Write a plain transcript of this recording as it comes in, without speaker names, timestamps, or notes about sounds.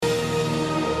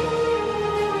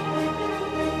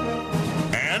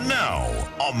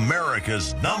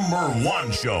America's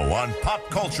 #1 show on pop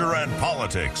culture and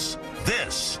politics.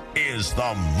 This is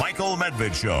the Michael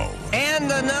Medved Show. And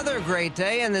another great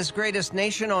day in this greatest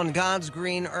nation on God's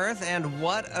green earth. And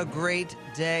what a great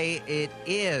day it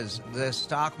is. The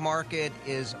stock market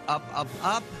is up, up,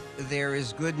 up. There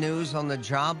is good news on the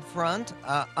job front.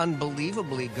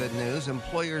 Unbelievably good news.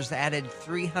 Employers added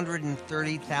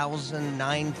 339,000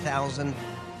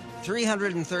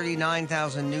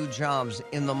 new jobs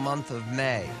in the month of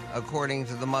May, according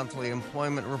to the monthly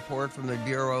employment report from the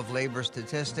Bureau of Labor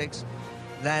Statistics.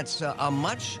 That's a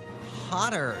much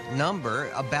hotter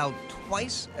number, about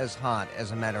twice as hot,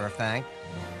 as a matter of fact,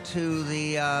 to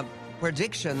the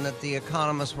prediction that the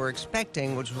economists were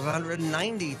expecting, which was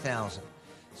 190,000.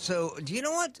 So do you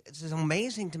know what is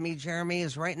amazing to me, Jeremy,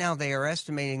 is right now they are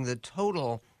estimating the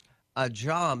total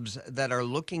jobs that are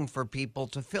looking for people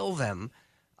to fill them,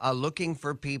 looking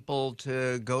for people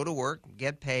to go to work,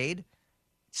 get paid.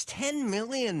 It's 10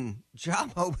 million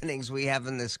job openings we have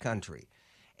in this country.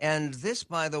 And this,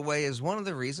 by the way, is one of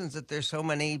the reasons that there's so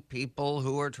many people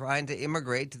who are trying to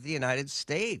immigrate to the United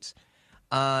States.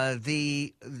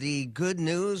 The good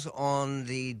news on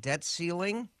the debt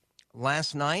ceiling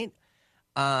last night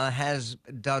has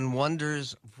done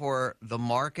wonders for the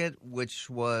market, which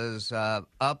was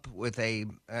up with a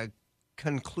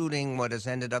concluding what has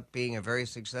ended up being a very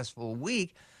successful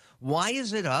week. Why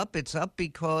is it up? It's up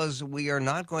because we are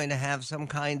not going to have some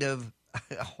kind of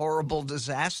horrible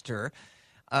disaster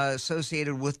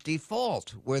associated with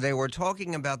default, where they were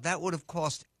talking about that would have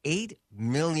cost 8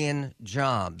 million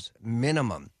jobs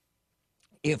minimum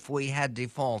if we had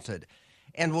defaulted,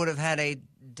 and would have had a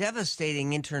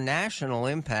devastating international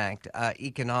impact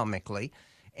economically,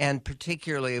 and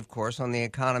particularly, of course, on the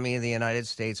economy of the United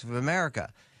States of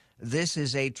America. This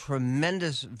is a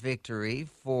tremendous victory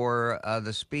for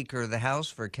the Speaker of the House,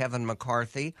 for Kevin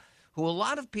McCarthy, who a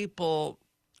lot of people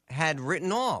had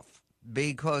written off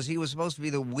because he was supposed to be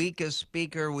the weakest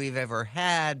speaker we've ever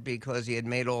had because he had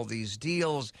made all these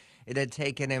deals. It had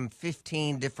taken him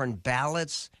 15 different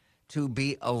ballots to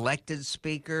be elected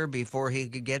speaker before he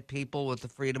could get people with the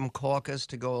Freedom Caucus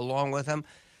to go along with him.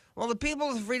 Well, the people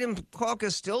of the Freedom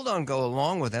Caucus still don't go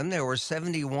along with him. There were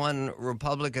 71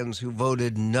 Republicans who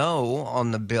voted no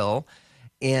on the bill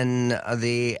in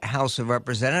the House of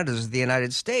Representatives of the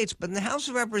United States. But in the House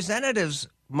of Representatives,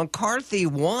 McCarthy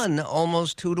won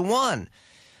almost 2-1.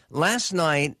 Last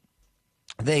night,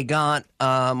 they got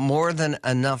more than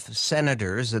enough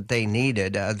senators that they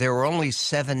needed. There were only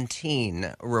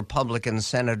 17 Republican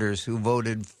senators who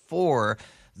voted for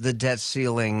the debt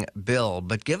ceiling bill.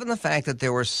 But given the fact that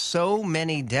there were so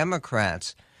many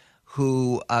Democrats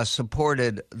who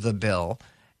supported the bill,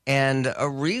 and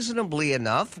reasonably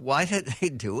enough, why did they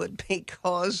do it?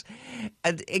 Because,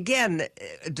 again,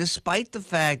 despite the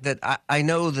fact that I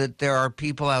know that there are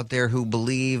people out there who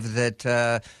believe that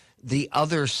the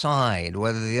other side,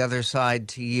 whether the other side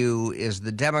to you is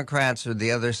the Democrats or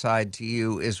the other side to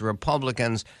you is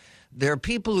Republicans, there are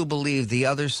people who believe the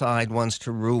other side wants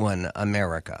to ruin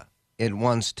America. It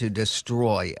wants to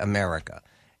destroy America.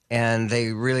 And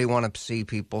they really want to see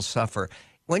people suffer.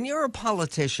 When you're a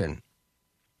politician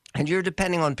and you're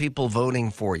depending on people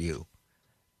voting for you,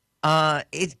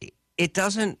 it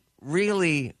doesn't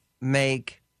really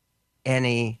make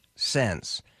any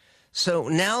sense. So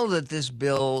now that this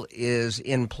bill is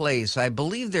in place, I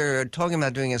believe they're talking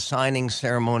about doing a signing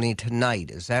ceremony tonight.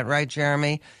 Is that right,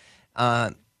 Jeremy?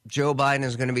 Joe Biden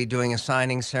is going to be doing a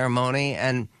signing ceremony,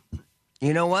 and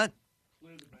you know what?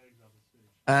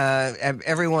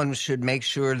 Everyone should make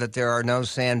sure that there are no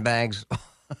sandbags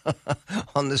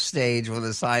on the stage when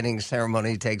the signing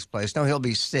ceremony takes place. No, he'll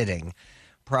be sitting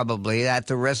probably at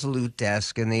the Resolute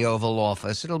desk in the Oval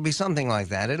Office. It'll be something like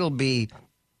that. It'll be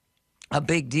a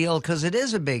big deal because it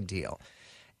is a big deal.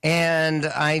 And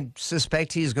I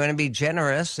suspect he's going to be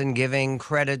generous in giving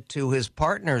credit to his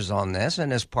partners on this.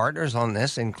 And his partners on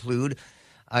this include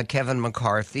Kevin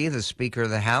McCarthy, the Speaker of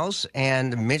the House,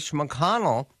 and Mitch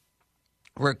McConnell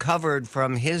recovered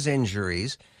from his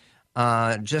injuries.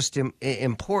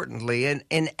 Importantly,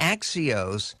 in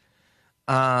Axios,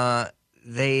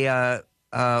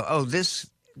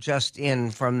 this just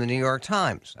in from the New York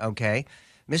Times, okay?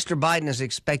 Mr. Biden is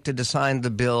expected to sign the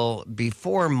bill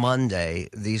before Monday,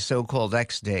 the so-called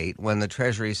X date, when the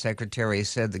Treasury Secretary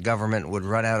said the government would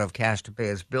run out of cash to pay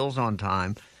its bills on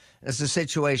time. It's a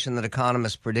situation that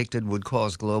economists predicted would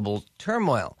cause global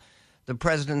turmoil. The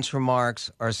president's remarks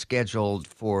are scheduled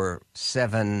for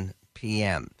 7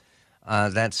 p.m.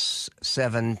 That's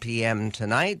 7 p.m.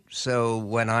 tonight. So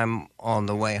when I'm on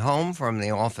the way home from the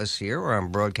office here, where I'm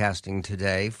broadcasting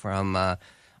today from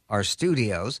our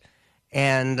studios,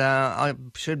 And I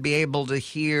should be able to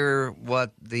hear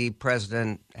what the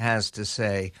president has to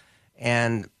say.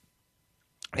 And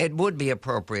it would be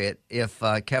appropriate if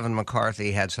Kevin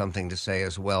McCarthy had something to say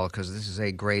as well, because this is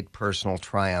a great personal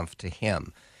triumph to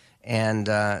him. And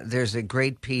there's a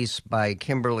great piece by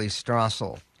Kimberly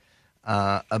Strassel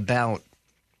about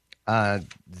Kevin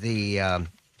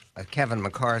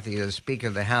McCarthy, the Speaker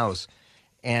of the House.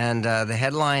 And the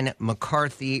headline,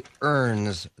 "McCarthy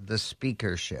Earns the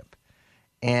Speakership."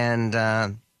 And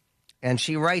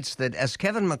she writes that as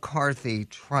Kevin McCarthy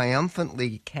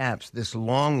triumphantly caps this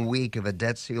long week of a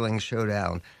debt ceiling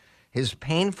showdown, his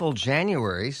painful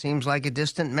January seems like a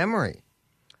distant memory.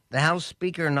 The House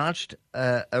Speaker notched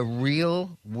a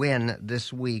real win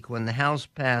this week when the House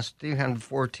passed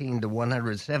 314 to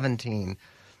 117.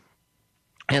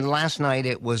 And last night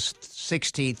it was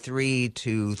 63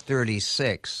 to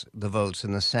 36, the votes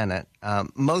in the Senate.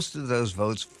 Most of those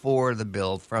votes for the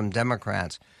bill from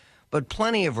Democrats, but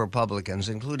plenty of Republicans,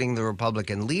 including the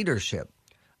Republican leadership,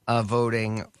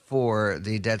 voting for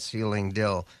the debt ceiling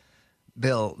bill.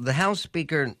 The House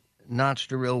Speaker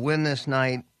notched a real win this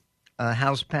night.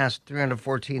 House passed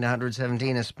 314 to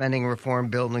 117, a spending reform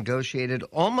bill negotiated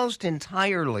almost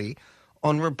entirely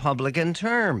on Republican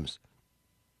terms.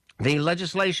 The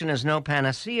legislation is no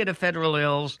panacea to federal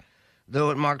ills,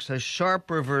 though it marks a sharp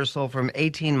reversal from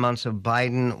 18 months of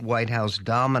Biden White House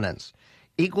dominance.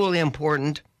 Equally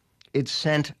important, it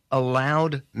sent a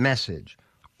loud message.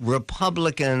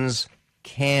 Republicans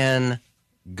can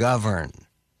govern.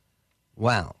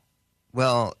 Wow.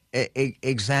 Well,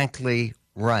 exactly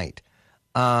right.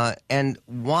 And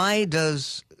why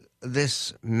does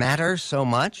this matter so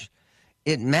much?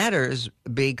 It matters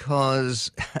because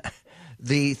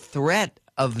the threat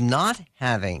of not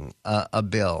having a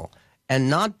bill and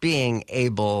not being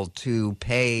able to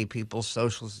pay people's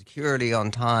Social Security on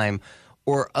time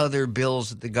or other bills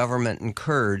that the government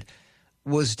incurred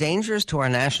was dangerous to our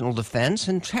national defense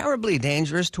and terribly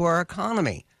dangerous to our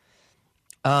economy.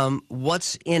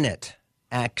 What's in it?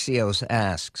 Axios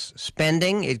asks.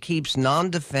 Spending, it keeps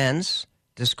non-defense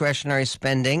discretionary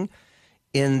spending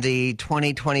in the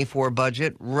 2024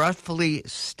 budget roughly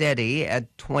steady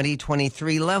at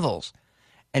 2023 levels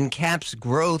and caps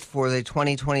growth for the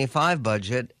 2025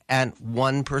 budget at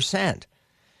 1%.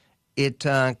 It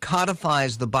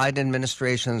codifies the Biden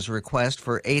administration's request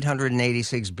for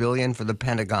 $886 billion for the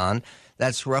Pentagon.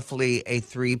 That's roughly a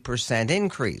 3%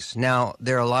 increase. Now,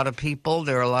 there are a lot of people,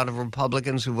 there are a lot of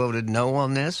Republicans who voted no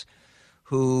on this,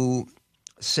 who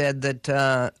said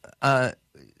that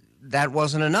that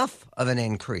wasn't enough of an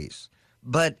increase.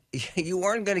 But you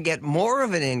weren't going to get more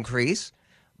of an increase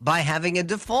by having a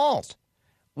default.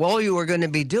 All you were going to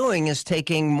be doing is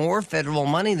taking more federal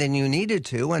money than you needed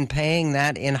to and paying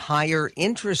that in higher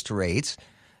interest rates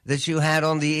that you had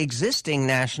on the existing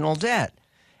national debt.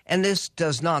 And this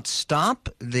does not stop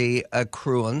the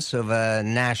accruance of a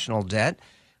national debt,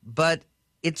 but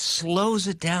it slows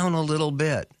it down a little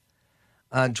bit.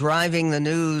 Driving the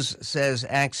news, says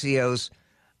Axios,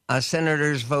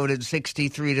 senators voted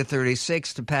 63 to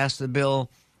 36 to pass the bill,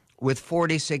 with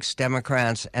 46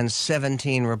 Democrats and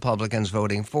 17 Republicans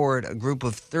voting for it. A group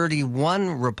of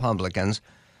 31 Republicans,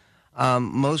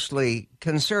 mostly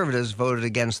conservatives, voted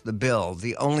against the bill.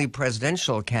 The only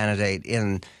presidential candidate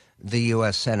in the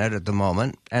U.S. Senate at the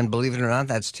moment, and believe it or not,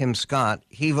 that's Tim Scott,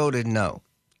 he voted no.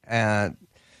 So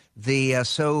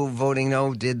voting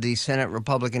no did the Senate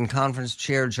Republican Conference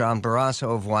Chair John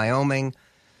Barrasso of Wyoming.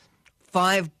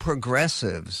 5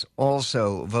 progressives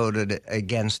also voted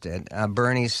against it.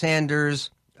 Bernie Sanders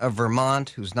of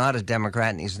Vermont, who's not a Democrat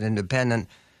and he's an independent.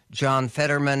 John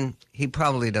Fetterman, he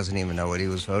probably doesn't even know what he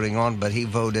was voting on, but he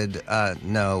voted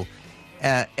no.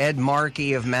 Ed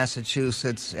Markey of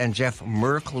Massachusetts and Jeff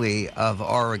Merkley of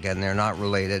Oregon, they're not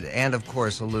related. And, of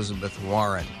course, Elizabeth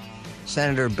Warren.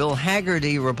 Senator Bill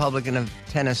Hagerty, Republican of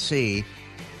Tennessee,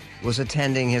 was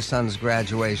attending his son's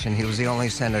graduation. He was the only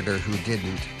senator who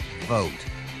didn't vote.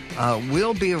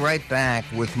 We'll be right back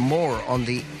with more on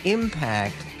the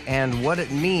impact and what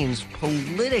it means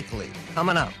politically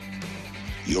coming up.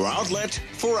 Your outlet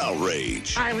for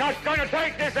outrage. I'm not going to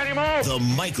take this anymore. The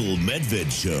Michael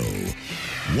Medved Show.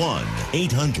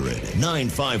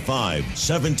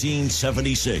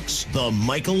 1-800-955-1776. The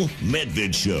Michael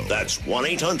Medved Show. That's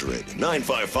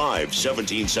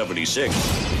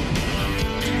 1-800-955-1776.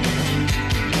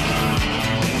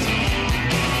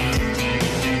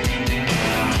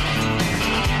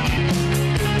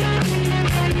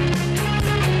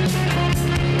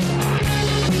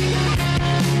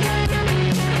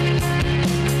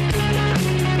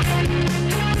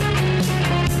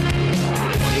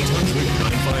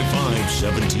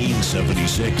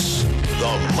 76,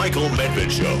 The Michael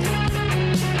Medved Show.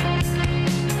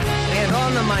 And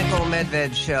on the Michael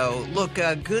Medved Show, look,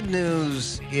 good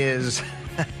news is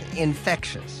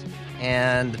infectious.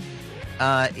 And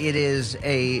it is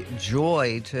a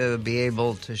joy to be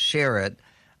able to share it.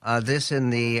 This in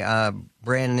the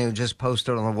brand new, just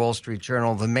posted on the Wall Street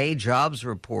Journal, the May jobs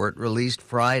report released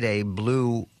Friday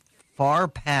blew far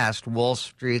past Wall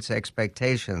Street's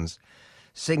expectations,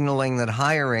 signaling that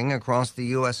hiring across the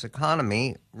U.S.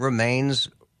 economy remains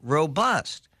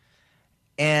robust.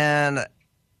 And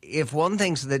if one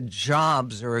thinks that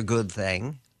jobs are a good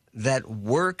thing, that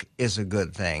work is a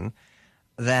good thing,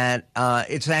 that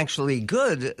it's actually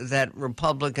good that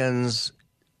Republicans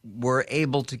were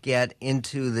able to get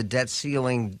into the debt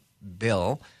ceiling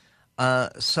bill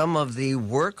some of the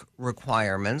work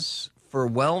requirements for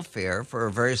welfare for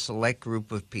a very select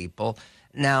group of people.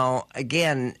 Now,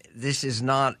 again, this is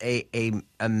not a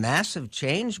massive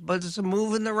change, but it's a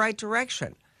move in the right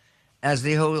direction, as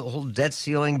the whole debt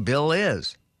ceiling bill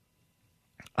is.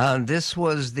 This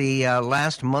was the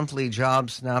last monthly job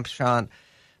snapshot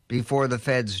before the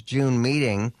Fed's June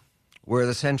meeting, where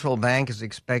the central bank is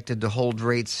expected to hold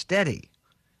rates steady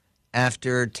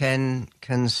after 10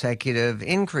 consecutive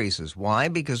increases. Why?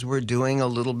 Because we're doing a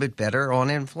little bit better on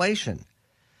inflation.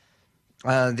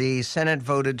 The Senate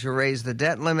voted to raise the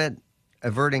debt limit,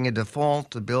 averting a default.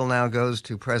 The bill now goes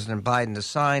to President Biden to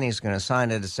sign. He's going to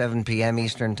sign it at 7 p.m.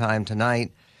 Eastern Time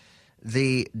tonight.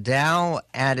 The Dow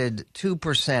added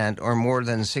 2%, or more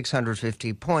than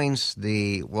 650 points,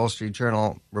 the Wall Street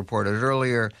Journal reported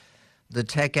earlier. The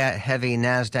tech-heavy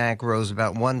NASDAQ rose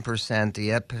about 1%.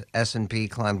 The S&P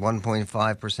climbed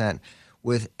 1.5%,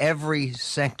 with every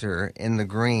sector in the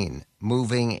green,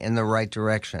 moving in the right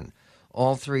direction.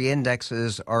 All three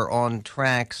indexes are on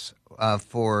tracks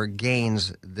for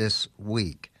gains this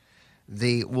week.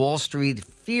 The Wall Street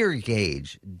fear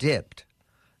gauge dipped.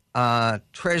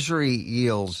 Treasury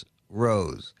yields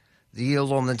rose. The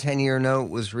yield on the 10-year note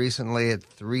was recently at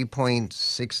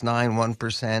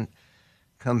 3.691%,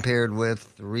 compared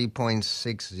with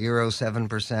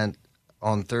 3.607%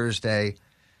 on Thursday.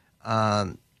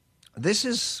 This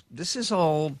is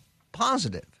all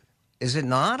positive, is it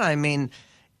not? I mean,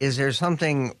 is there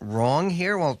something wrong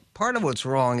here? Well, part of what's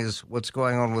wrong is what's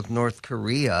going on with North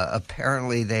Korea.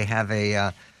 Apparently, they have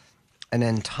an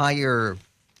entire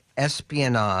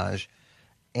espionage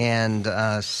and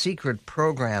secret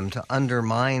program to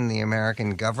undermine the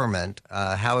American government.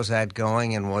 How is that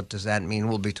going, and what does that mean?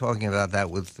 We'll be talking about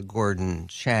that with Gordon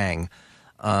Chang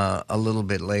a little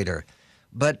bit later.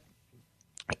 But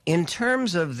in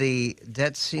terms of the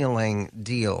debt ceiling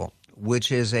deal,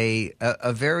 which is a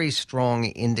very strong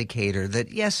indicator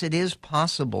that, yes, it is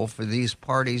possible for these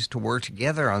parties to work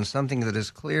together on something that is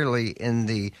clearly in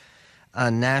the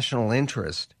national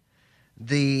interest.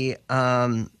 They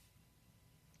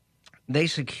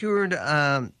secured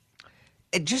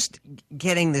just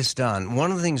getting this done.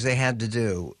 One of the things they had to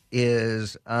do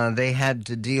is they had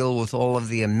to deal with all of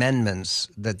the amendments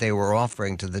that they were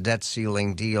offering to the debt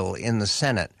ceiling deal in the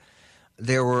Senate.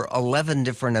 There were 11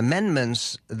 different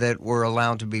amendments that were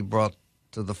allowed to be brought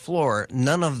to the floor.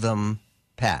 None of them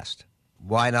passed.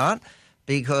 Why not?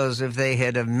 Because if they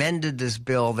had amended this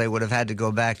bill, they would have had to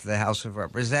go back to the House of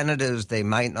Representatives. They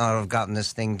might not have gotten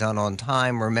this thing done on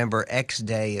time. Remember, X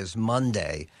Day is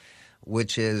Monday,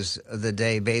 which is the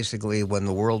day basically when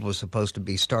the world was supposed to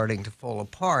be starting to fall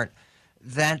apart.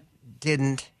 That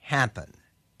didn't happen,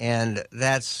 and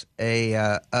that's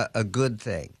a good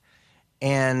thing.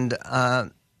 And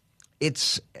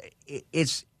it's a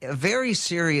very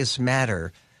serious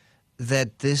matter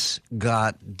that this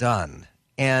got done.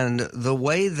 And the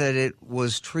way that it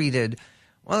was treated,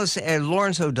 well,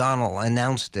 Lawrence O'Donnell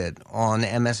announced it on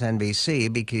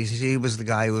MSNBC because he was the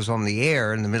guy who was on the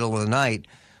air in the middle of the night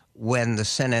when the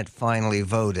Senate finally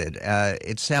voted.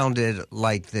 It sounded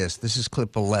like this. This is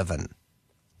clip 11.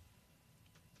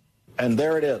 And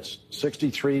there it is,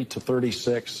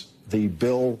 63-36. The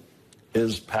bill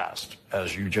is passed,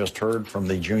 as you just heard from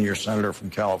the junior senator from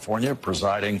California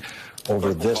presiding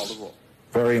over this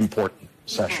very important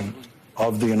session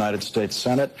of the United States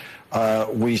Senate.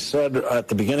 We said at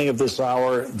the beginning of this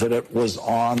hour that it was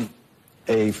on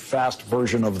a fast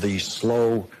version of the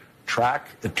slow track.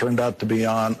 It turned out to be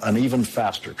on an even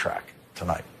faster track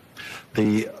tonight.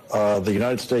 The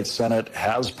United States Senate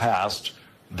has passed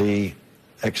the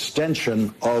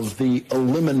extension of the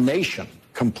elimination,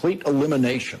 complete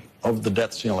elimination of the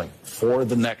debt ceiling for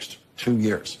the next 2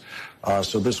 years.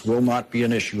 So this will not be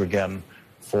an issue again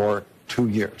for 2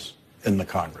 years in the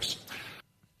Congress.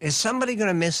 Is somebody going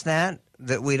to miss that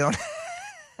we don't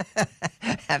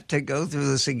have to go through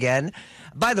this again.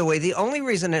 By the way, the only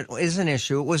reason it is an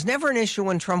issue, it was never an issue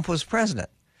when Trump was president.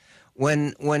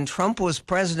 When Trump was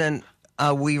president,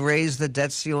 we raised the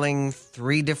debt ceiling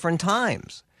 3 different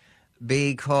times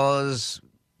because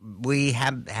we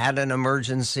had an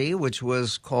emergency, which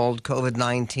was called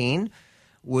COVID-19,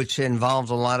 which involved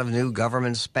a lot of new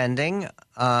government spending.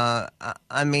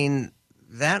 I mean,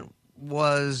 that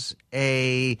was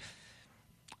a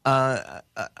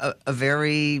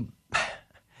very,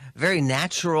 very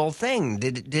natural thing.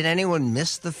 Did anyone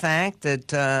miss the fact that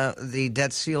the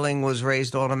debt ceiling was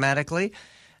raised automatically?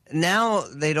 Now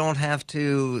they don't have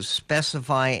to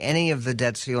specify any of the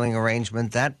debt ceiling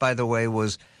arrangement. That, by the way,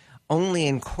 was only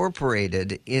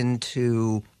incorporated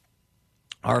into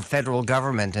our federal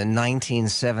government in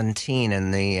 1917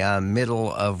 in the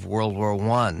middle of World War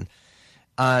I.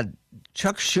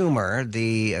 Chuck Schumer,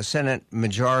 the Senate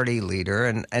Majority Leader,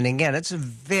 and again, it's a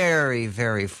very,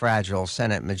 very fragile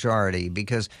Senate majority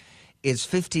because it's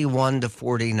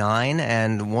 51-49,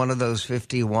 and one of those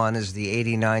 51 is the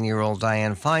 89-year-old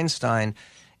Dianne Feinstein.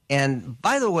 And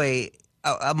by the way,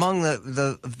 among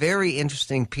the very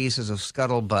interesting pieces of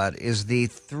scuttlebutt is the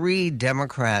 3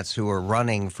 Democrats who are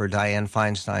running for Dianne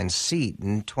Feinstein's seat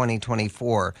in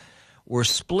 2024 were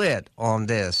split on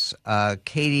this.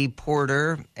 Katie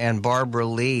Porter and Barbara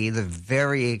Lee, the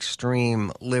very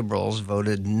extreme liberals,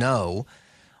 voted no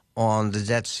on the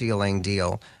debt ceiling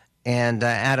deal. And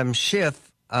Adam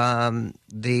Schiff,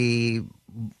 the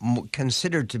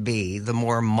considered to be the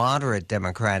more moderate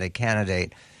Democratic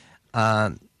candidate,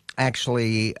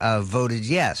 actually voted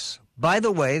yes. By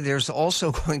the way, there's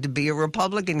also going to be a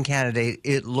Republican candidate,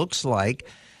 it looks like,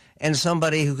 and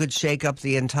somebody who could shake up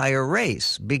the entire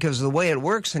race. Because the way it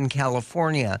works in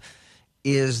California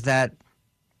is that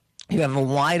you have a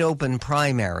wide open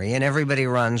primary and everybody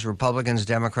runs, Republicans,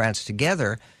 Democrats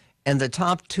together, and the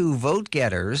top 2 vote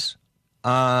getters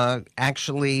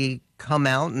actually come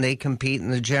out and they compete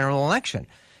in the general election.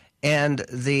 And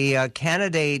the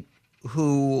candidate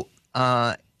who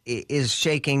is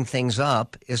shaking things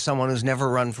up is someone who's never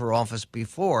run for office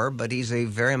before, but he's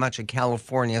very much a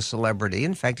California celebrity.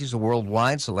 In fact, he's a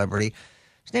worldwide celebrity.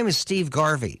 His name is Steve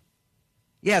Garvey.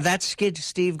 Yeah, that's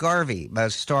Steve Garvey,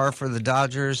 a star for the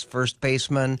Dodgers, first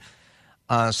baseman,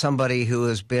 somebody who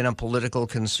has been a political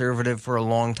conservative for a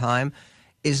long time.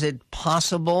 Is it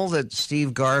possible that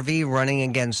Steve Garvey, running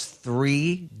against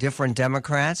 3 different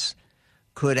Democrats,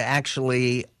 could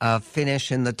actually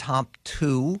finish in the top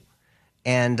 2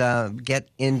 and get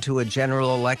into a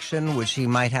general election, which he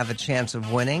might have a chance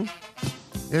of winning?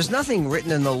 There's nothing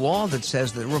written in the law that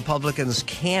says that Republicans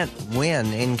can't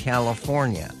win in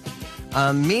California.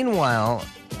 Meanwhile,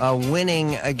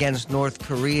 winning against North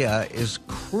Korea is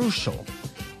crucial.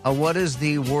 What is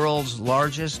the world's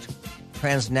largest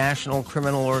transnational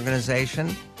criminal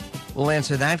organization? We'll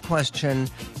answer that question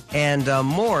and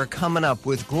more coming up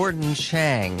with Gordon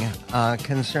Chang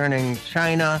concerning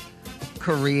China,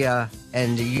 Korea,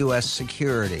 and U.S.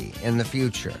 security in the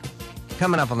future.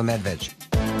 Coming up on the Medved.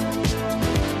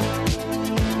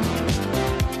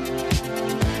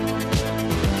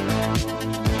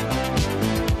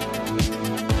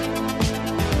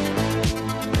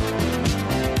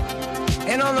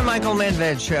 And on the Michael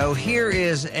Medved Show, here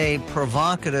is a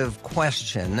provocative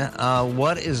question.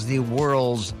 What is the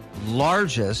world's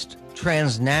largest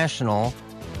transnational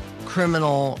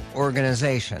criminal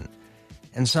organization?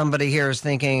 And somebody here is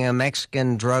thinking a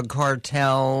Mexican drug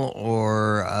cartel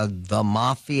or the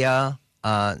mafia.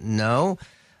 No.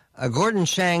 Gordon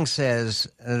Chang says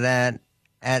that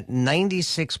at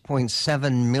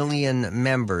 96.7 million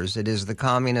members, it is the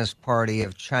Communist Party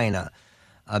of China.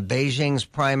 Beijing's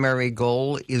primary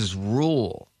goal is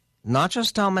rule, not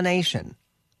just domination,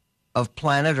 of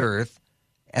planet Earth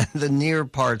and the near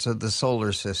parts of the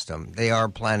solar system. They are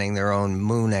planning their own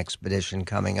moon expedition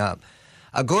coming up.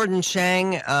 Gordon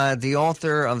Chang, the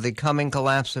author of The Coming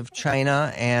Collapse of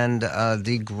China and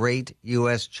The Great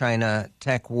U.S.-China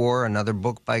Tech War, another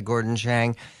book by Gordon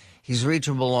Chang. He's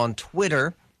reachable on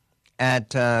Twitter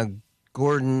at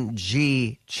Gordon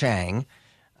G. Chang.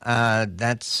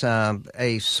 That's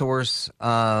a source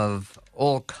of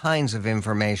all kinds of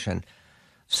information.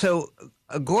 So,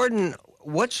 Gordon,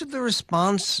 what should the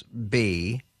response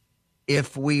be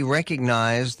if we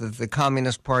recognize that the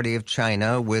Communist Party of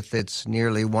China, with its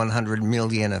nearly 100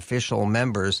 million official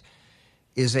members,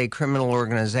 is a criminal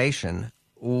organization?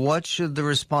 What should the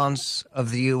response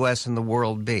of the U.S. and the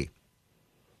world be?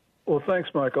 Well, thanks,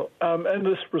 Michael. And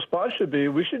this response should be,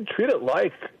 we should treat it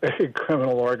like a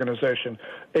criminal organization,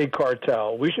 a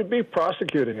cartel. We should be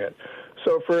prosecuting it.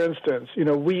 So, for instance,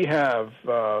 we have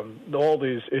all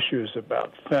these issues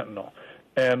about fentanyl.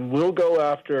 and we'll go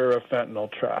after a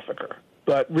fentanyl trafficker.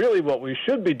 But really what we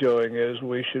should be doing is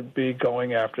we should be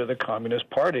going after the Communist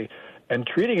Party and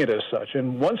treating it as such.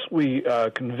 And once we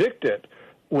convict it,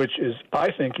 which is,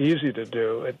 I think, easy to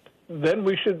do, then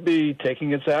we should be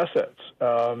taking its assets.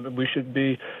 We should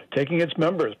be taking its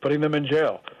members, putting them in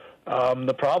jail.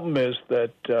 The problem is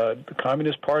that the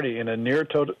Communist Party, in a near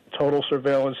total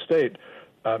surveillance state,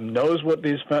 knows what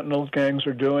these fentanyl gangs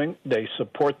are doing. They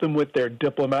support them with their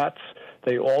diplomats.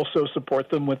 They also support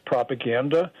them with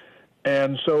propaganda.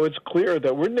 And so it's clear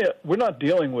that we're not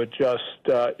dealing with just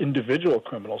individual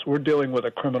criminals. We're dealing with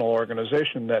a criminal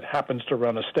organization that happens to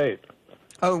run a state.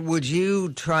 Oh, would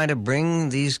you try to bring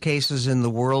these cases in the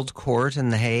World Court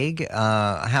in The Hague?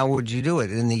 How would you do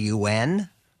it? In the UN?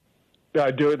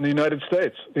 I do it in the United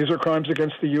States. These are crimes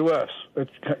against the U.S.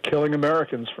 It's killing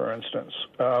Americans, for instance.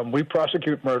 We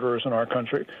prosecute murderers in our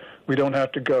country. We don't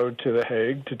have to go to The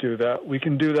Hague to do that. We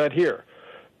can do that here.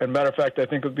 As a matter of fact, I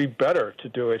think it would be better to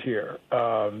do it here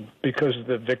because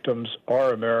the victims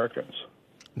are Americans.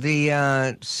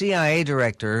 The CIA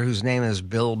director, whose name is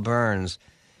Bill Burns,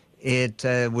 it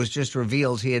was just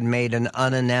revealed he had made an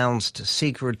unannounced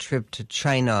secret trip to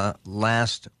China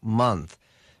last month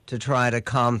to try to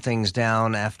calm things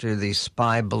down after the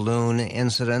spy balloon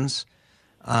incidents.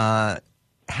 How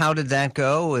did that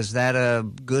go? Is that a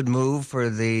good move for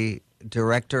the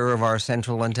director of our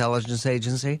Central Intelligence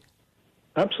Agency?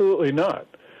 Absolutely not.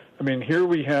 I mean, here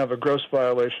we have a gross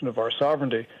violation of our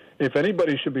sovereignty. If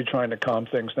anybody should be trying to calm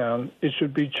things down, it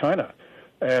should be China.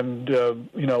 And,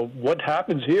 what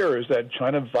happens here is that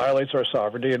China violates our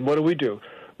sovereignty, and what do?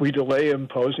 We delay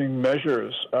imposing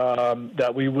measures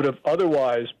that we would have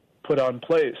otherwise put in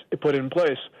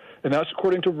place, and that's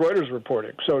according to Reuters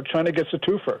reporting. So China gets a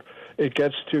twofer. It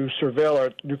gets to surveil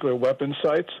our nuclear weapon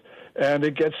sites, and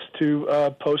it gets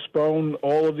to postpone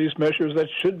all of these measures that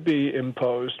should be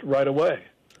imposed right away.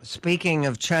 Speaking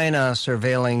of China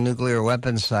surveilling nuclear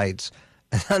weapon sites,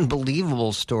 an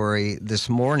unbelievable story this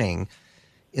morning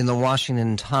in the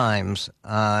Washington Times.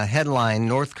 Headline,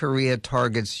 North Korea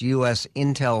targets U.S.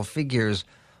 intel figures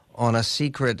on a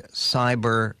secret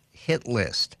cyber hit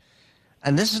list.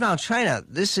 And this is not China.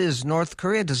 This is North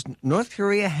Korea. Does North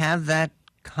Korea have that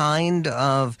kind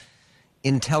of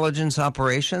intelligence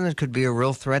operation that could be a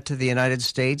real threat to the United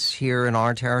States here in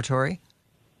our territory?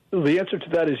 The answer to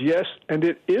that is yes, and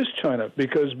it is China,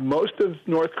 because most of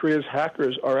North Korea's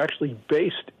hackers are actually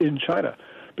based in China,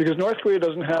 because North Korea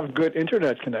doesn't have good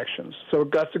internet connections, so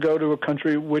it got to go to a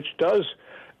country which does.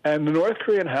 And the North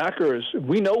Korean hackers,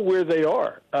 we know where they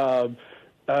are.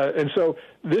 And so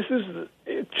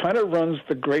China runs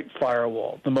the Great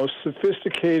Firewall, the most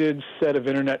sophisticated set of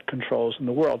internet controls in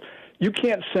the world. You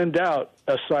can't send out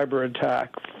a cyber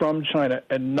attack from China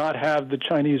and not have the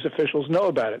Chinese officials know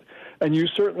about it. And you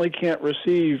certainly can't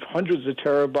receive hundreds of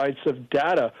terabytes of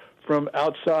data from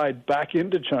outside back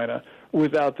into China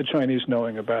without the Chinese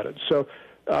knowing about it. So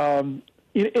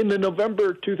in the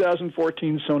November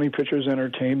 2014 Sony Pictures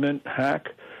Entertainment hack,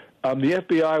 the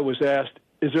FBI was asked,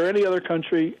 is there any other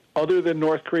country other than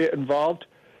North Korea involved?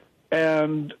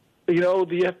 And, the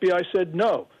FBI said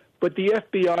no. But the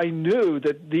FBI knew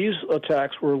that these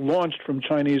attacks were launched from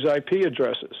Chinese IP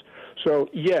addresses. So,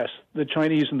 yes, the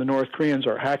Chinese and the North Koreans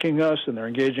are hacking us, and they're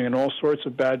engaging in all sorts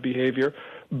of bad behavior,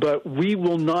 but we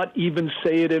will not even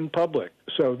say it in public.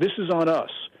 So this is on us.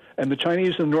 And the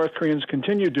Chinese and North Koreans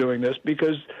continue doing this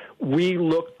because we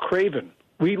look craven.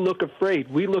 We look afraid.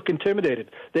 We look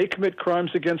intimidated. They commit crimes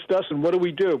against us, and what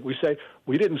do? We say,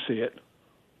 we didn't see it.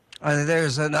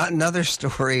 There's another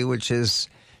story which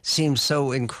seems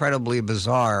so incredibly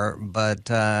bizarre,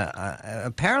 but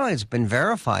apparently it's been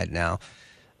verified now.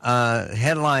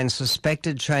 Headline,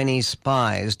 suspected Chinese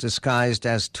spies disguised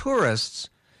as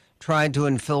tourists tried to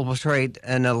infiltrate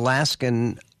an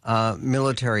Alaskan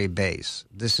military base.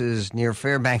 This is near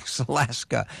Fairbanks,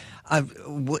 Alaska.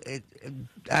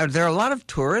 Are there a lot of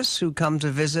tourists who come to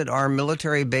visit our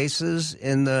military bases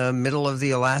in the middle of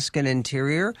the Alaskan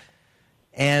interior?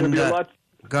 And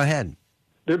go ahead.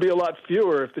 There'd be a lot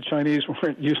fewer if the Chinese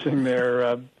weren't using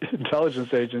their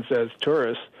intelligence agents as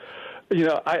tourists.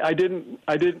 I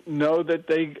didn't know that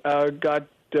they got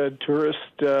tourist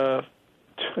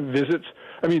visits.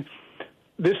 I mean,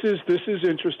 this is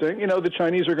interesting. The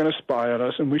Chinese are going to spy on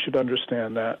us, and we should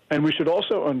understand that. And we should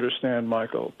also understand,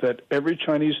 Michael, that every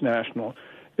Chinese national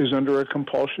is under a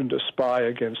compulsion to spy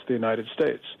against the United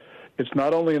States. It's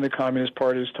not only in the Communist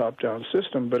Party's top-down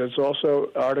system, but it's also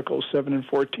Articles 7 and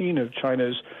 14 of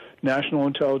China's National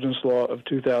Intelligence Law of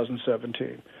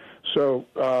 2017. So,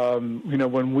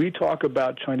 when we talk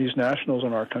about Chinese nationals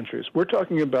in our countries, we're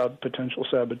talking about potential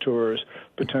saboteurs,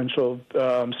 potential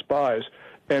spies.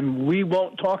 And we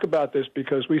won't talk about this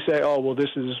because we say, oh, well, this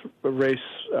is a race,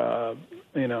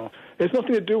 It's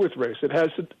nothing to do with race. It has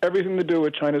everything to do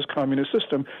with China's communist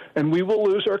system. And we will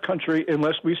lose our country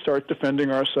unless we start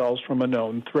defending ourselves from a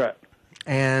known threat.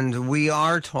 And we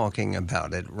are talking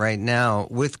about it right now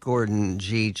with Gordon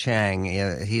G. Chang.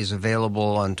 He's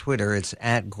available on Twitter. It's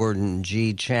at Gordon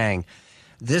G. Chang.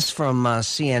 This from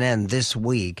CNN this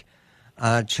week.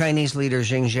 Chinese leader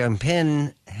Xi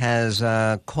Jinping has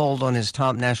called on his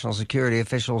top national security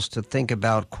officials to think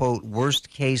about, quote,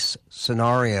 worst-case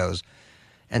scenarios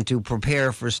and to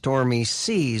prepare for stormy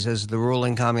seas as the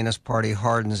ruling Communist Party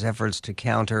hardens efforts to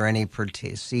counter any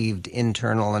perceived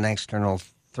internal and external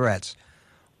threats.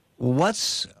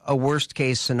 What's a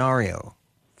worst-case scenario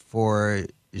for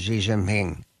Xi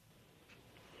Jinping?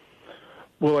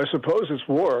 Well, I suppose it's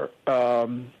war.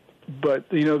 But,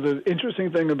 the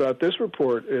interesting thing about this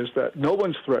report is that no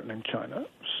one's threatening China.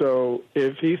 So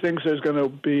if he thinks there's going to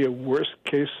be a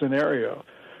worst-case scenario,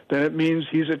 then it means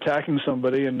he's attacking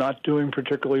somebody and not doing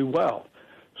particularly well.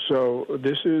 So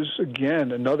this is,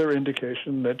 again, another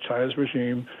indication that China's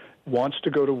regime wants to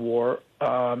go to war.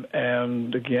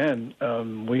 And, again,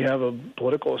 we have a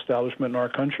political establishment in our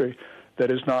country that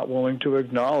is not willing to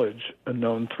acknowledge a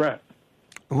known threat.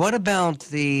 What about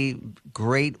the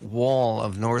Great Wall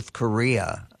of North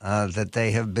Korea that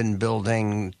they have been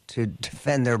building to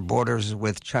defend their borders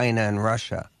with China and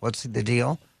Russia? What's the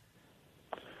deal?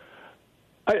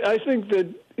 I think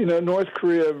that, North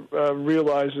Korea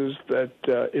realizes that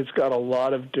it's got a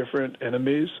lot of different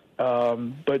enemies.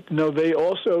 But, no, they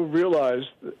also realize,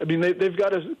 they've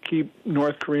got to keep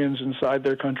North Koreans inside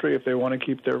their country if they want to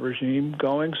keep their regime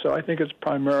going. So I think it's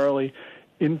primarily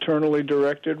internally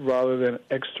directed rather than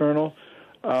external.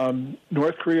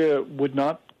 North Korea would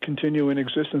not continue in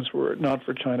existence were it not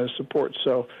for China's support.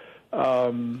 So,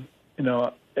 I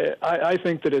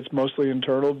think that it's mostly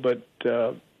internal, but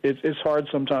it's hard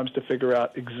sometimes to figure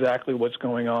out exactly what's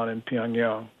going on in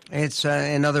Pyongyang. It's,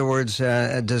 in other words,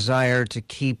 a desire to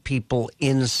keep people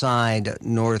inside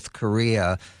North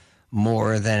Korea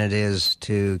more than it is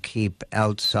to keep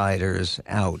outsiders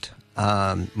out.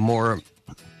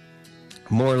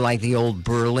 More like the old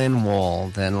Berlin Wall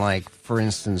than like, for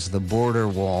instance, the border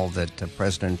wall that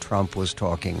President Trump was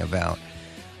talking about.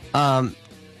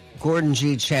 Gordon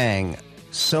G. Chang,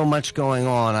 so much going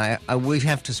on. We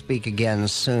have to speak again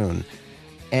soon.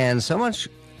 And so much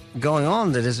going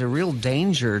on that is a real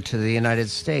danger to the United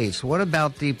States. What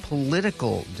about the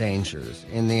political dangers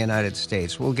in the United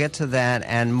States? We'll get to that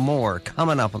and more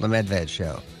coming up on The Medved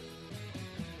Show.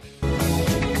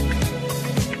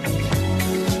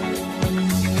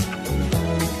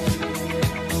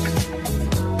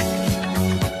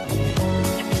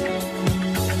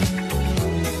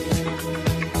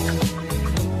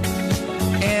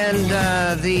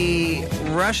 The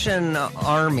Russian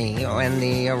army and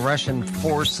the Russian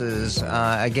forces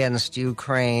against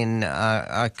Ukraine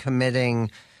are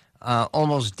committing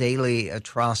almost daily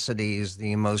atrocities.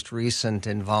 The most recent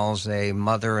involves a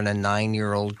mother and a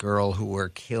 9-year-old girl who were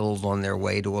killed on their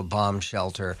way to a bomb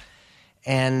shelter.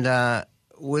 And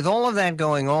with all of that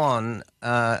going on,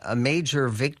 a major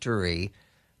victory,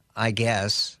 I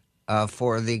guess,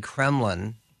 for the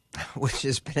Kremlin, which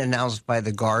has been announced by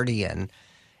The Guardian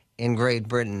in Great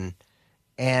Britain.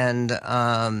 And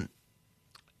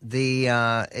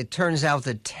it turns out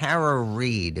that Tara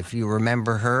Reid, if you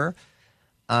remember her,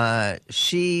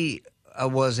 she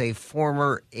was a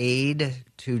former aide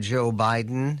to Joe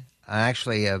Biden,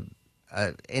 actually an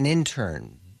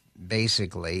intern,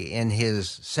 basically, in his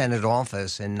Senate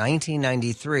office in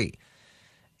 1993.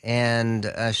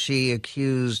 And she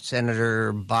accused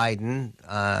Senator Biden,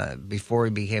 before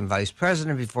he became vice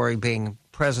president, before he became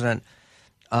president,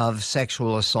 of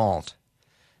sexual assault.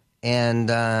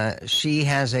 And she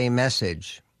has a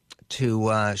message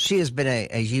to, she has been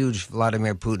a huge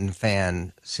Vladimir Putin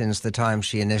fan since the time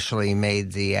she initially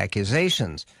made the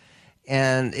accusations.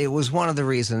 And it was one of the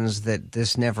reasons that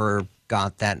this never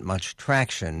got that much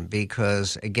traction,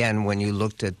 because, again, when you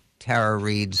looked at Tara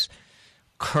Reid's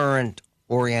current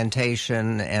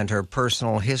orientation and her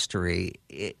personal history,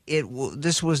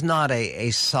 this was not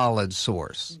a solid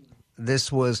source.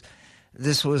 This was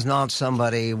not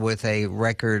somebody with a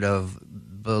record of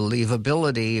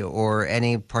believability or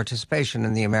any participation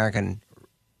in the American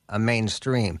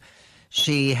mainstream.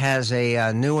 She has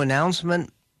a new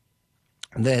announcement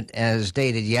that is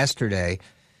dated yesterday.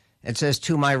 It says,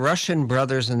 "To my Russian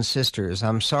brothers and sisters,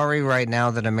 I'm sorry right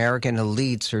now that American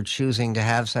elites are choosing to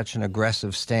have such an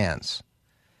aggressive stance."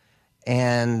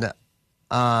 And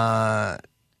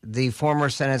the former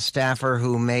Senate staffer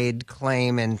who made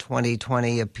claim in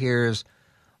 2020 appears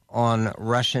on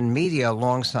Russian media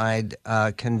alongside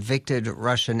convicted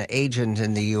Russian agent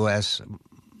in the U.S.,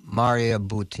 Maria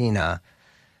Butina.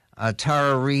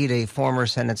 Tara Reid, a former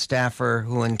Senate staffer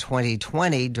who in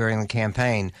 2020, during the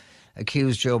campaign,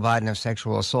 accused Joe Biden of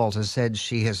sexual assault, has said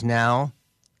she has now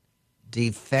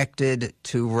defected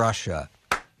to Russia.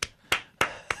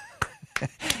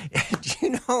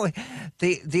 You know,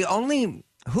 the only...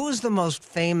 Who's the most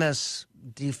famous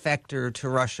defector to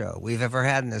Russia we've ever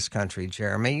had in this country,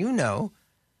 Jeremy? You know.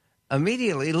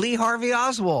 Immediately, Lee Harvey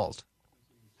Oswald.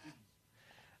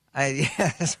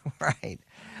 Yes, right.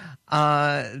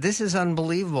 This is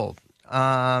unbelievable.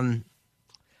 I'm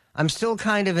still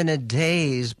kind of in a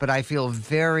daze, but I feel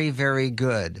very, very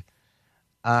good.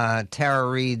 Tara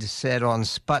Reid said on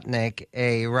Sputnik,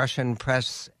 a Russian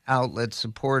press outlet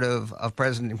supportive of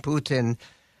President Putin,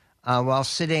 while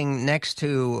sitting next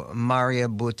to Maria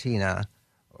Butina,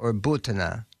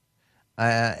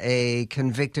 a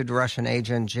convicted Russian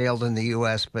agent jailed in the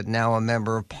U.S. but now a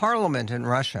member of parliament in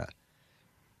Russia.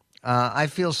 I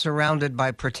feel surrounded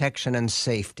by protection and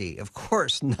safety. Of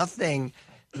course, nothing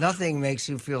makes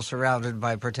you feel surrounded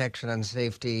by protection and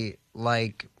safety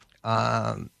like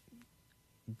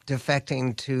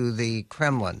defecting to the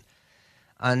Kremlin.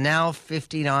 Now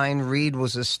 59, Reid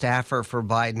was a staffer for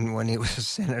Biden when he was a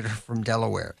senator from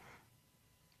Delaware.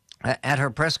 At her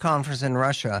press conference in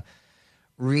Russia,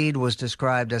 Reid was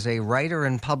described as a writer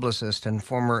and publicist and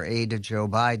former aide to Joe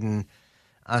Biden.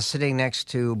 Sitting next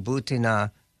to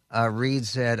Butina, Reid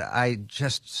said, I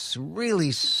just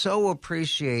really so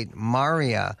appreciate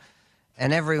Maria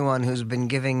and everyone who's been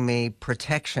giving me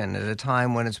protection at a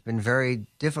time when it's been very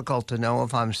difficult to know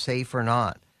if I'm safe or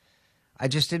not. I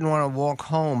just didn't want to walk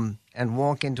home and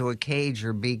walk into a cage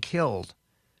or be killed,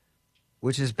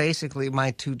 which is basically my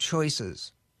two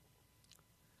choices.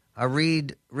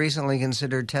 Reid recently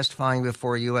considered testifying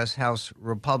before U.S. House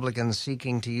Republicans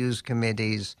seeking to use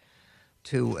committees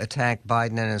to attack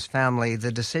Biden and his family.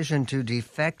 The decision to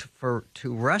defect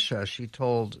to Russia, she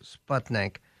told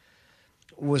Sputnik,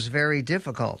 was very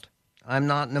difficult. I'm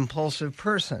not an impulsive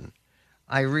person.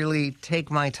 I really take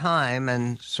my time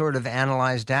and sort of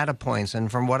analyze data points.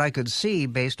 And from what I could see,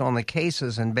 based on the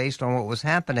cases and based on what was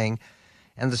happening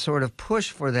and the sort of push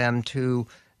for them to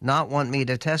not want me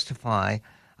to testify,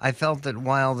 I felt that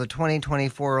while the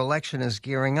 2024 election is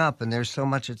gearing up and there's so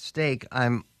much at stake,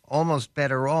 I'm almost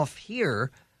better off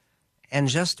here and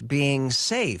just being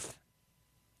safe.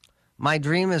 My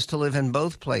dream is to live in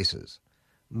both places,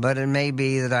 but it may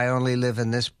be that I only live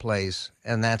in this place,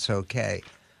 and that's okay.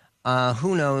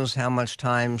 Who knows how much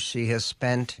time she has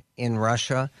spent in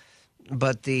Russia,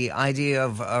 but the idea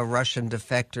of Russian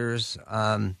defectors,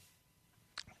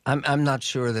 I'm not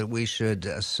sure that we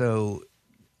should so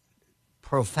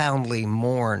profoundly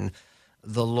mourn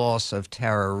the loss of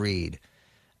Tara Reid.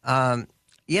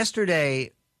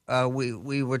 Yesterday,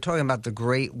 we were talking about the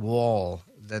Great Wall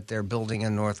that they're building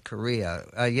in North Korea.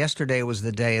 Yesterday was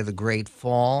the day of the Great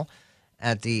Fall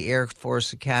at the Air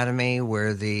Force Academy,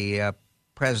 where the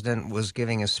president was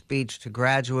giving a speech to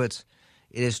graduates.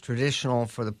 It is traditional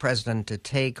for the president to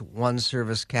take one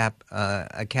service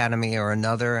academy or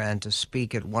another and to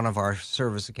speak at one of our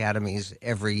service academies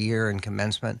every year in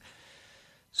commencement.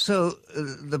 So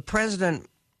the president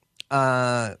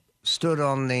stood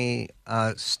on the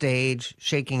stage,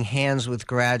 shaking hands with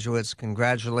graduates,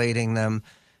 congratulating them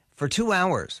for 2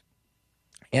 hours.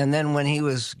 And then when he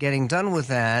was getting done with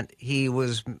that, he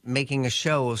was making a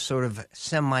show of sort of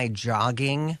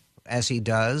semi-jogging, as he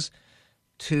does,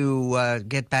 to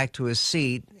get back to his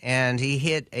seat. And he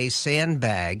hit a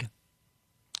sandbag,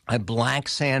 a black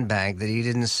sandbag that he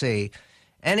didn't see,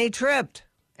 and he tripped,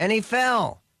 and he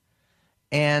fell.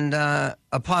 And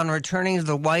upon returning to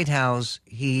the White House,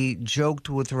 he joked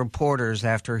with reporters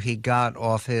after he got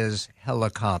off his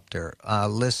helicopter.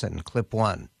 Listen, clip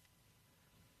one.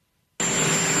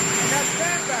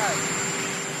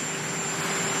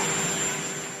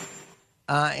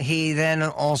 He then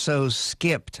also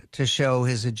skipped to show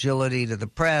his agility to the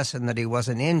press and that he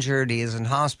wasn't injured, he isn't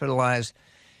hospitalized.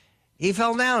 He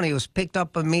fell down. He was picked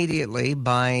up immediately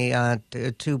by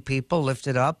two people,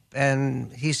 lifted up,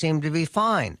 and he seemed to be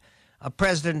fine.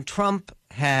 President Trump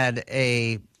had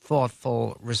a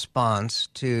thoughtful response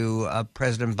to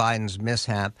President Biden's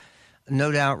mishap,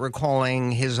 no doubt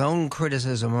recalling his own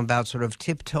criticism about sort of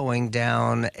tiptoeing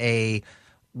down a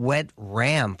wet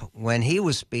ramp when he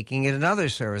was speaking at another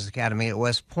service academy at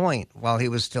West Point while he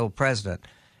was still president.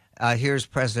 Here's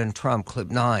President Trump, clip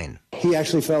 9. He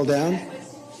actually fell down?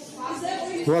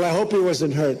 Well, I hope he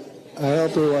wasn't hurt. I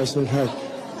hope he wasn't hurt.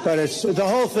 But the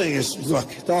whole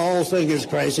thing is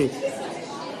crazy.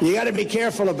 You got to be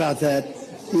careful about that.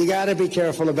 You got to be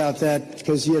careful about that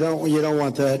because you don't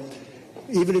want that.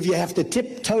 Even if you have to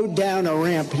tiptoe down a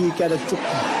ramp, you got to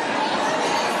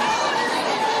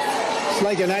It's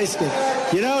like an ice skate.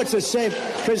 You know, it's a shame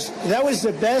because that was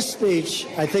the best speech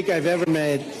I think I've ever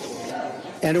made.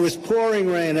 And it was pouring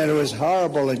rain, and it was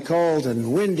horrible and cold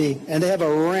and windy. And they have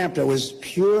a ramp that was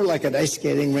pure like an ice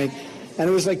skating rink. And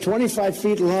it was like 25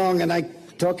 feet long, and I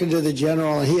talking to the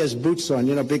general, and he has boots on,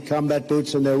 big combat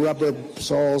boots, and they're rubber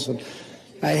soles, and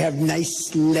I have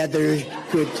nice leather,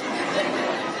 good.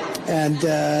 And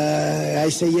I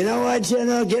say, you know what,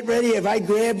 General, get ready. If I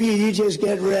grab you, you just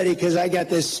get ready, because I got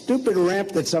this stupid ramp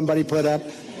that somebody put up,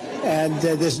 and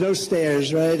there's no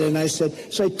stairs, right? And I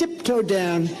said, so I tiptoed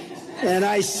down, and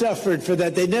I suffered for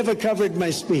that. They never covered my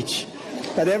speech.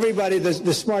 But everybody,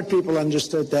 the smart people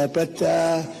understood that. But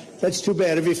that's too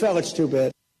bad. If you fell, it's too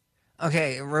bad.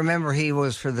 Okay, remember he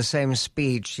was, for the same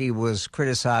speech, he was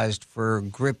criticized for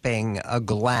gripping a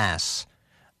glass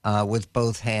with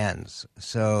both hands.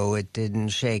 So it didn't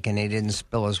shake and he didn't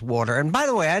spill his water. And by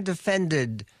the way, I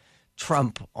defended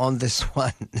Trump on this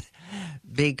one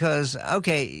because,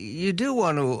 okay, you do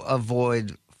want to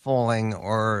avoid falling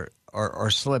or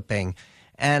slipping.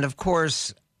 And, of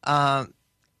course,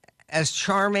 as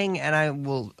charming, and I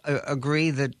will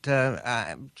agree that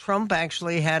Trump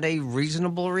actually had a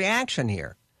reasonable reaction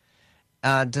here.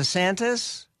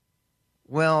 DeSantis,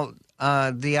 well,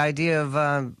 the idea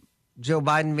of Joe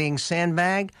Biden being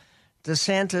sandbagged,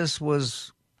 DeSantis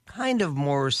was kind of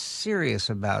more serious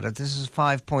about it. This is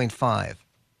 5.5.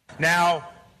 Now,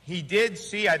 he did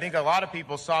see, I think a lot of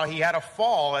people saw, he had a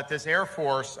fall at this Air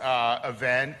Force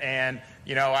event. And,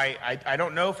 I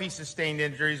don't know if he sustained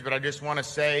injuries, but I just want to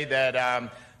say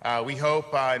that we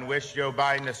hope and wish Joe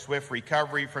Biden a swift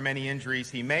recovery from any injuries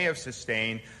he may have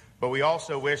sustained. But we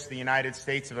also wish the United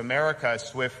States of America a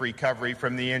swift recovery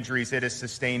from the injuries it has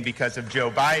sustained because of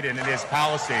Joe Biden and his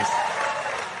policies.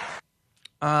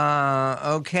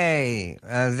 Okay,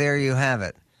 there you have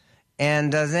it.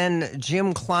 And then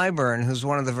Jim Clyburn, who's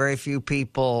one of the very few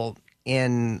people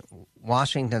in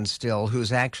Washington still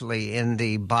who's actually in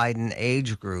the Biden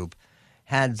age group,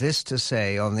 had this to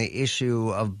say on the issue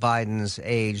of Biden's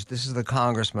age. This is the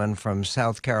congressman from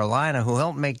South Carolina who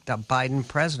helped make Biden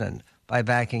president by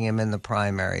backing him in the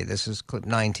primary. This is clip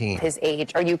 19. His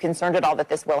age. Are you concerned at all that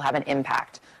this will have an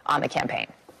impact on the campaign?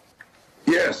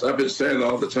 Yes, I've been saying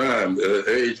all the time,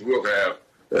 age will have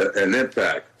an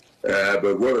impact.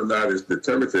 But whether or not it's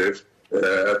determinative,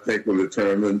 I think will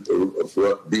determine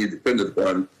be dependent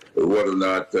upon whether or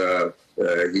not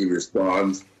he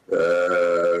responds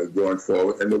going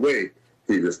forward and the way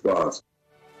he responds.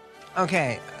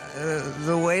 Okay,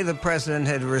 the way the president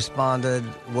had responded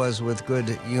was with good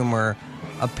humor.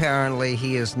 Apparently,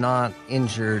 he is not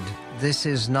injured. This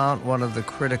is not one of the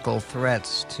critical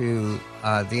threats to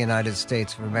the United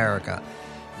States of America.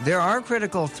 There are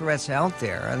critical threats out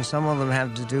there, and some of them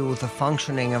have to do with the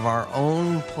functioning of our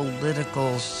own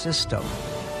political system.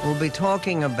 We'll be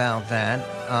talking about that,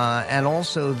 and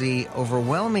also the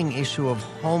overwhelming issue of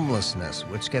homelessness,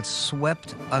 which gets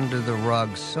swept under the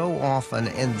rug so often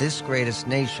in this greatest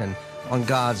nation on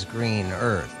God's green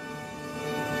earth.